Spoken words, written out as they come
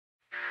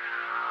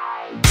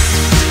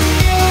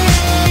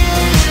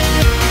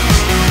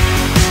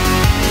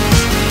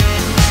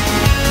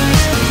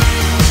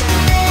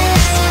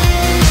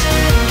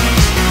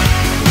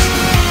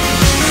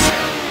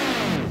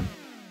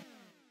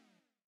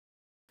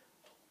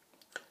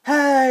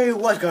Hey,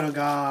 what's going on,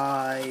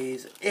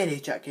 guys? It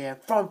is Jack here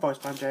from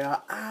Forest Fan JR,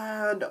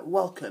 and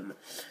welcome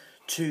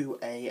to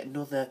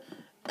another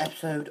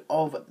episode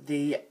of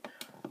the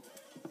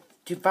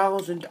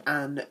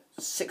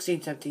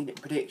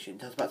 2016-17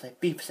 predictions. I was about to say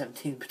FIFA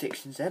 17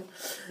 predictions then.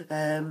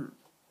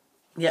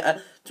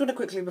 Just want to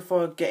quickly,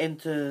 before I get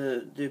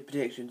into the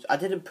predictions, I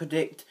didn't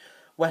predict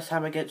West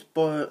Ham against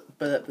Bournemouth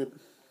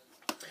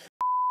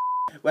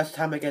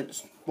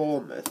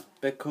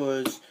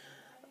because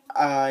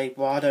I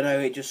don't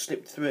know, it just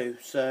slipped through.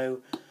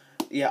 So,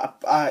 yeah,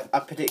 I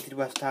predicted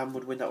West Ham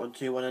would win that one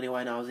 2-1 anyway,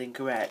 and I was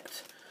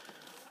incorrect.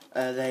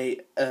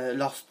 They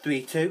lost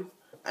 3-2.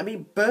 I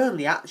mean,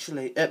 Bournemouth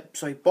actually,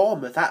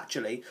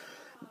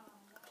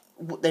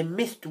 they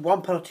missed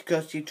one penalty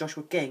courtesy of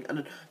Joshua King,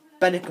 and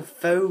Benica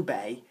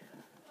Phobe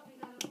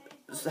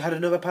had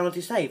another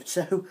penalty saved.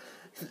 So,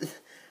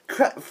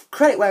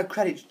 credit where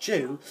credit's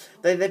due.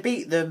 They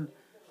beat them.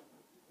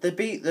 They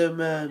beat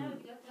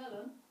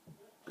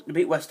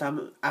West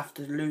Ham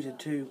after losing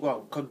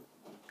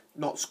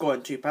not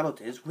scoring two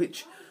penalties,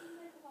 which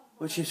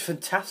is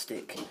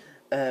fantastic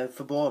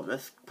for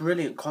Bournemouth.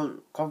 Brilliant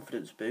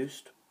confidence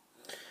boost.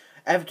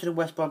 Everton and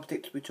West Brom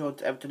predicted to be drawn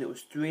to Everton. It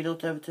was 3-0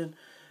 to Everton,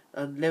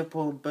 and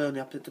Liverpool and Burnley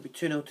I predicted to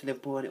be 2-0 to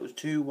Liverpool, and it was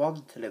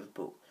 2-1 to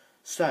Liverpool.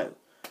 So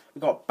we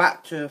got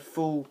back to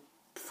full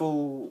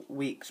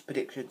week's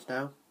predictions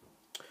now.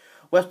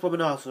 West Brom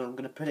and Arsenal, I'm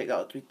going to predict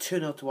that to be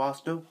 2-0 to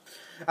Arsenal.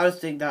 I just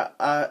think that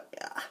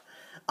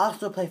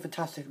Arsenal played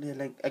fantastically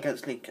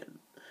against Lincoln.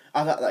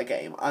 I was at that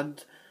game,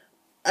 and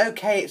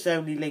okay, it's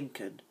only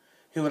Lincoln,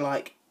 who are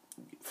like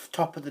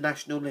top of the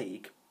National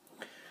League,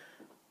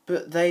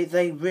 but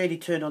they really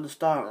turned on the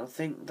star, and I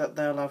think that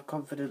they'll have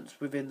confidence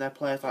within their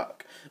players.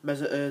 Like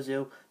Mesut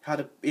Ozil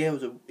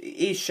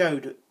he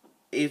showed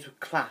his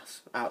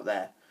class out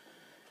there,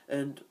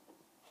 and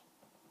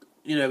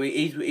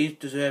he's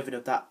deserving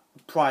of that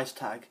price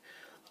tag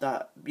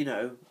that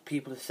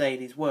people are saying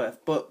he's worth,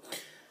 but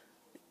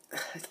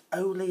it's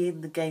only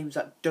in the games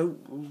that don't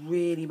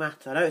really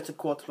matter. I know it's a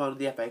quarter-final of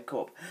the FA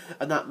Cup,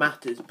 and that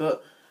matters,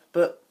 but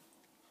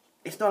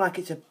it's not like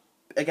it's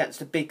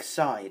against a big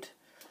side,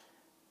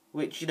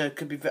 which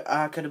could be.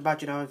 I can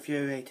imagine how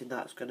infuriating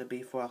that's going to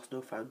be for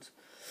Arsenal fans.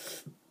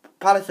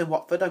 Palace and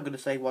Watford, I'm going to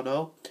say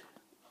 1-0.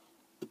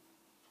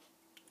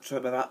 Sorry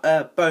about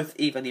that. Both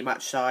evenly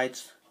matched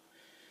sides.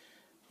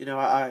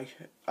 I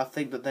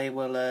think that they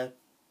will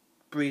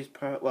breeze.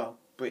 What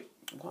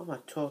am I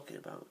talking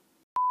about?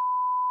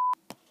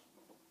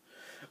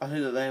 I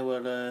think that they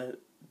will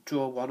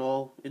draw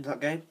 1-1 in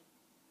that game.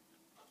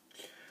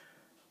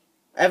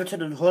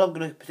 Everton and Hull, I'm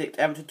going to predict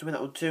Everton to win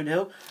that one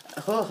 2-0.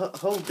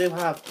 Hull do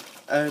have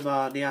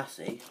Omar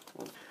Niasse.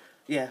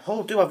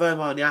 Hull do have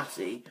Omar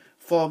Niasse,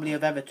 formerly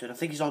of Everton. I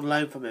think he's on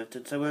loan from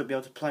Everton, so he won't be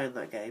able to play in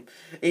that game.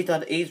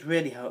 He's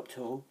really helped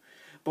Hull,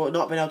 but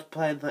not being able to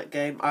play in that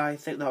game, I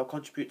think that will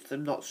contribute to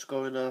them not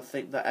scoring, and I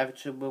think that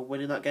Everton will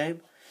win in that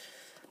game.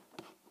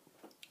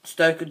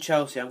 Stoke and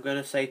Chelsea, I'm going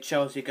to say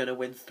Chelsea are going to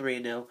win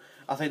 3-0.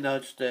 I think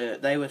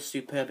they were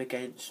superb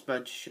against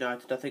Manchester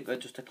United. I think they're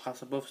just a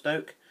class above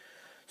Stoke.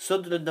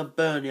 Sunderland and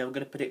Burnley, I'm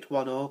going to predict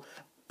 1-1.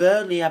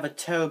 Burnley have a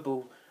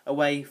terrible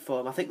away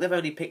form. I think they've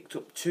only picked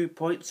up 2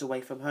 points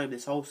away from home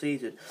this whole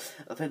season.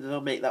 I think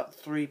they'll make that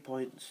 3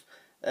 points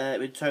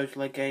in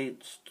total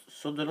against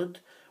Sunderland.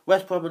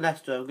 West Brom and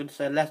Leicester, I'm going to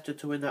say Leicester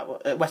to win that one.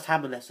 West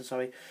Ham and Leicester,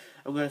 sorry.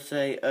 I'm going to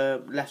say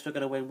Leicester are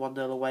going to win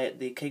 1-0 away at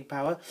the King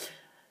Power.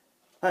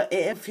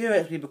 It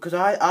infuriates me because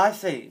I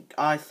think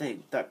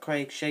that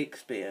Craig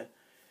Shakespeare,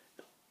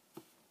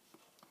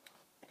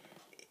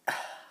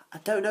 I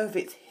don't know if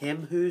it's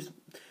him who's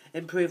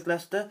improved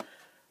Leicester,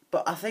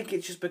 but I think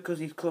it's just because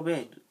he's come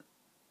in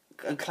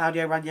and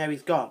Claudio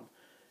Ranieri's gone.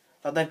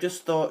 Like they've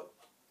just thought,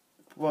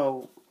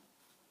 Ranieri's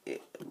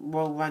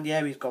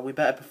gone, we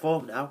better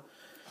perform now.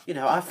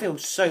 I feel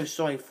so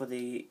sorry for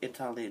the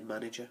Italian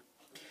manager.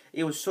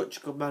 He was such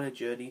a good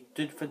manager, and he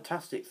did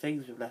fantastic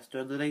things with Leicester,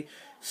 and then they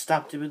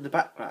stabbed him in the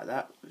back like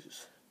that.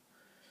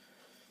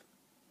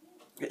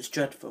 It's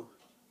dreadful.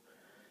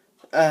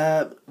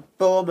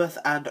 Bournemouth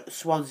and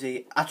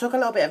Swansea. I took a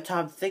little bit of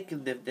time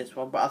thinking of this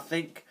one, but I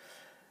think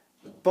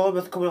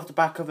Bournemouth coming off the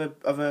back of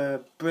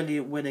a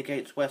brilliant win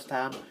against West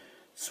Ham,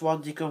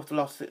 Swansea coming off the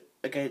loss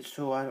against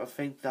Hull. I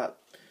think that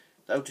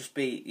would just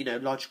be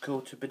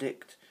logical to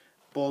predict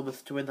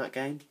Bournemouth to win that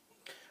game.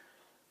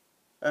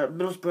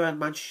 Middlesbrough and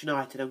Manchester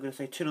United, I'm going to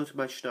say 2-0 to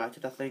Manchester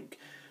United. I think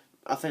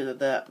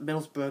that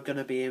Middlesbrough are going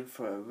to be in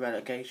for a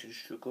relegation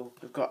struggle.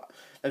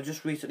 They've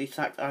just recently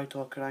sacked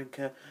Aitor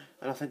Karanka,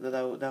 and I think that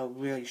they'll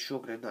really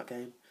struggle in that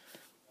game.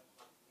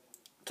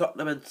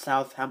 Tottenham and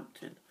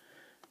Southampton,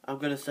 I'm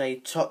going to say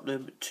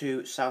Tottenham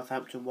 2,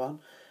 Southampton 1.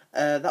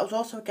 That was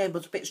also a game I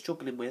was a bit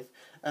struggling with,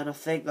 and I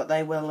think that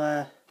they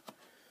will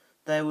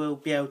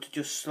be able to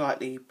just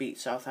slightly beat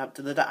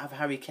Southampton. They don't have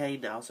Harry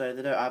Kane now, so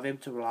they don't have him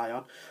to rely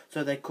on.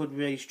 So they could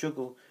really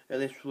struggle at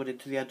this run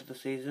into the end of the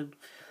season.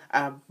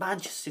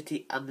 Manchester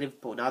City and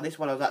Liverpool. Now this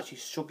one I was actually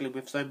struggling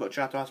with so much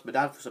I had to ask my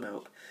dad for some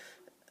help.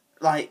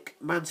 like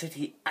Man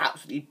City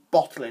absolutely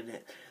bottling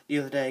it the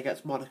other day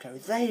against Monaco.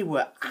 They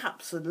were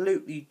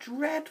absolutely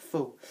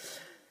dreadful,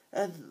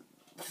 and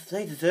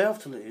they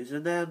deserved to lose.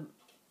 And then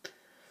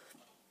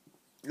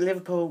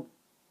Liverpool,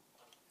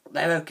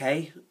 they're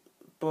okay,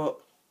 but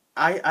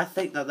I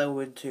think that they'll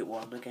win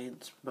 2-1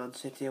 against Man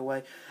City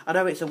away. I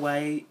know it's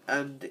away,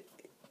 and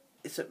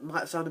it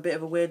might sound a bit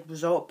of a weird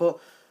result, but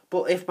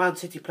if Man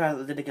City play like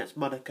they did against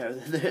Monaco,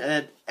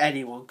 then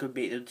anyone can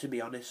beat them, to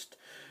be honest.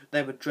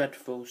 They were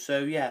dreadful. So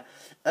yeah,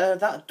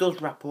 that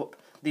does wrap up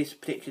this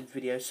predictions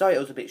video. Sorry it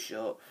was a bit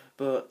short,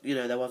 but you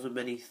know, there wasn't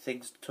many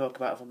things to talk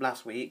about from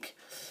last week.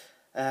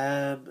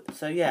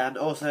 So yeah, and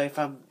also if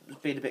I'm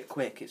being a bit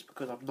quick, it's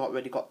because I've not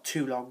really got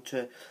too long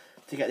to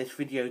get this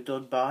video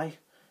done by.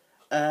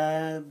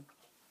 So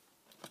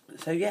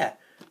yeah,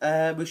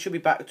 we should be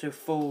back to a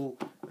full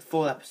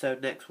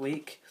episode next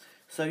week.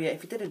 So yeah,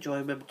 if you did enjoy,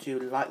 remember to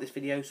like this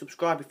video,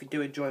 subscribe if you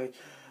do enjoy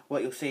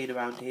what you're seeing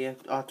around here.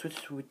 Our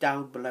Twitter will be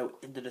down below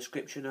in the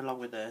description, along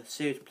with the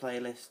series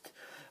playlist.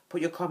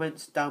 Put your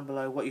comments down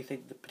below what you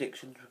think the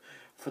predictions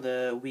for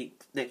the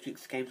next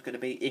week's game is going to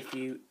be, if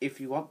you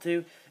want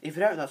to. If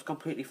you don't, that's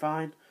completely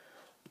fine.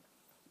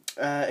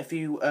 If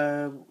you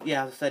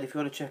yeah, as I said, if you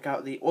want to check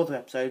out the other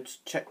episodes,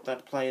 check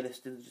that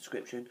playlist in the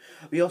description.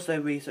 We also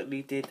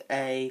recently did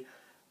a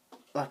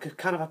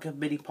kind of like a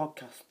mini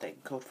podcast thing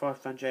called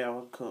Forest Fan JR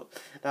Uncut.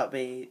 That'll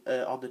be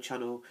on the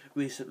channel,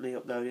 recently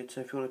uploaded.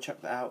 So if you want to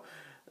check that out,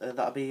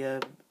 that'll be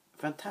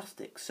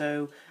fantastic.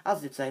 So as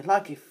I did say,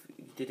 like if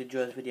you did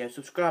enjoy this video,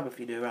 subscribe if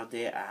you're new around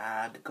here,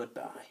 and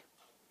goodbye.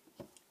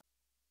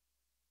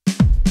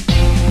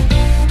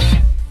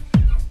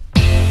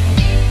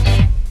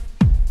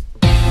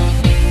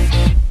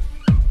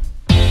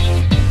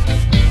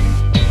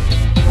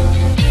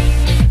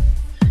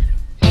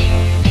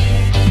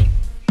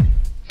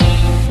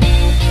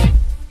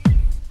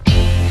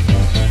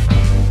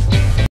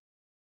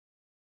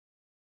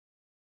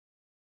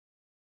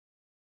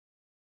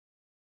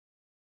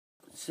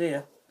 See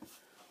ya.